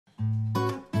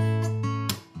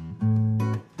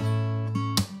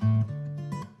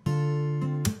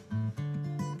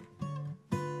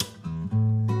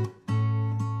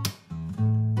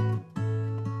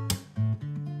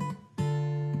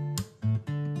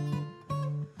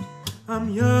I'm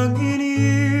young in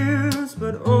years,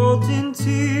 but old in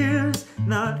tears,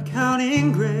 not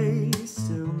counting grace,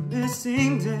 still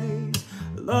missing days.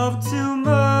 Loved too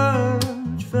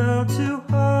much, fell too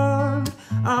hard.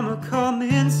 I'm a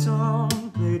common song,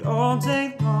 played all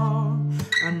day long.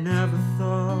 I never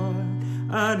thought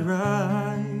I'd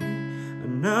write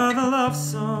another love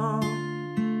song,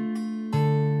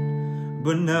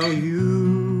 but now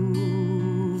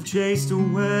you've chased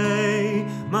away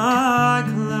my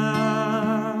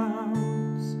clouds.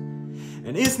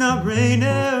 And it's not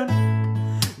raining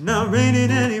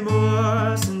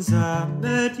anymore since I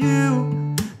met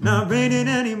you. Not raining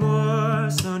anymore,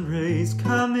 sun rays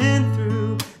coming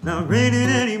through. Not raining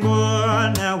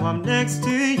anymore, now I'm next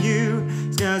to you.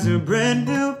 Skies are brand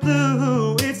new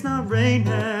blue, it's not raining.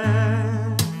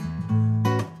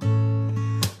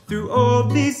 Through all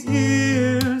these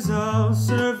years, I'll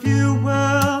serve you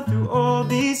well. Through all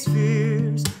these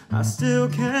fears, I still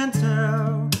can't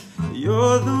tell.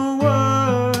 You're the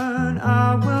one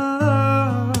I will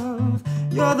love.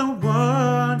 You're the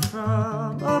one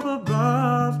from up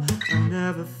above. I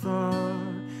never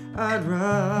thought I'd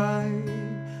write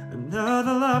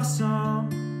another love song,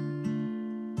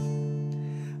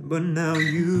 but now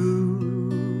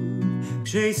you've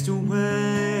chased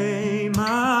away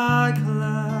my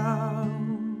clouds.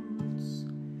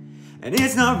 And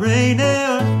it's not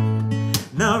raining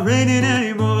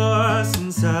anymore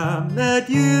since I met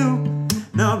you.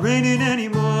 Not raining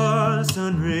anymore,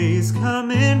 sun rays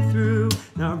coming through.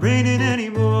 Not raining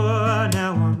anymore,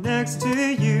 now I'm next to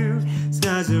you.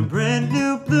 Skies are brand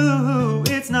new blue,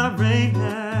 it's not raining.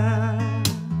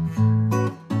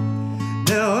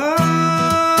 Now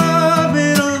I've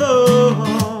been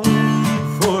alone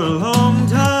for a long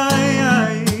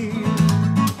time.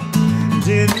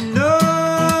 Didn't know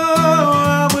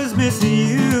I was missing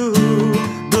you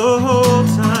the whole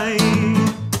time.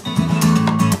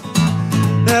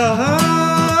 Now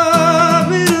I've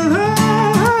been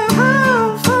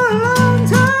around for a long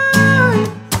time.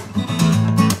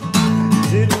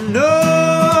 Didn't know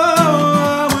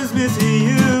I was missing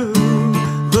you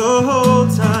the whole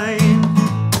time.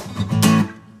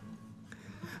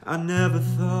 I never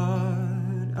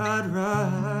thought I'd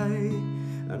write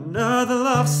another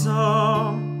love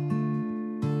song,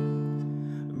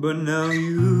 but now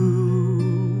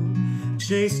you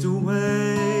chased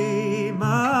away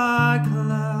my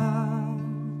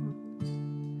clouds.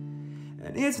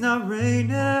 And it's not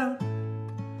raining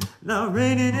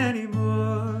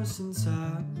anymore since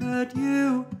I met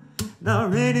you.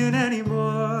 Not raining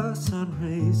anymore, sun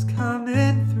rays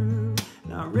coming through.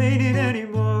 Not raining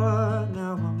anymore,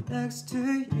 now I'm next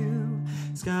to you.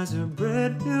 Skies are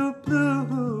brand new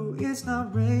blue, it's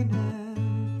not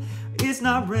raining. It's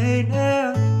not raining,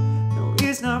 no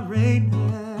it's not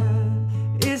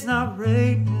raining. It's not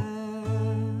raining.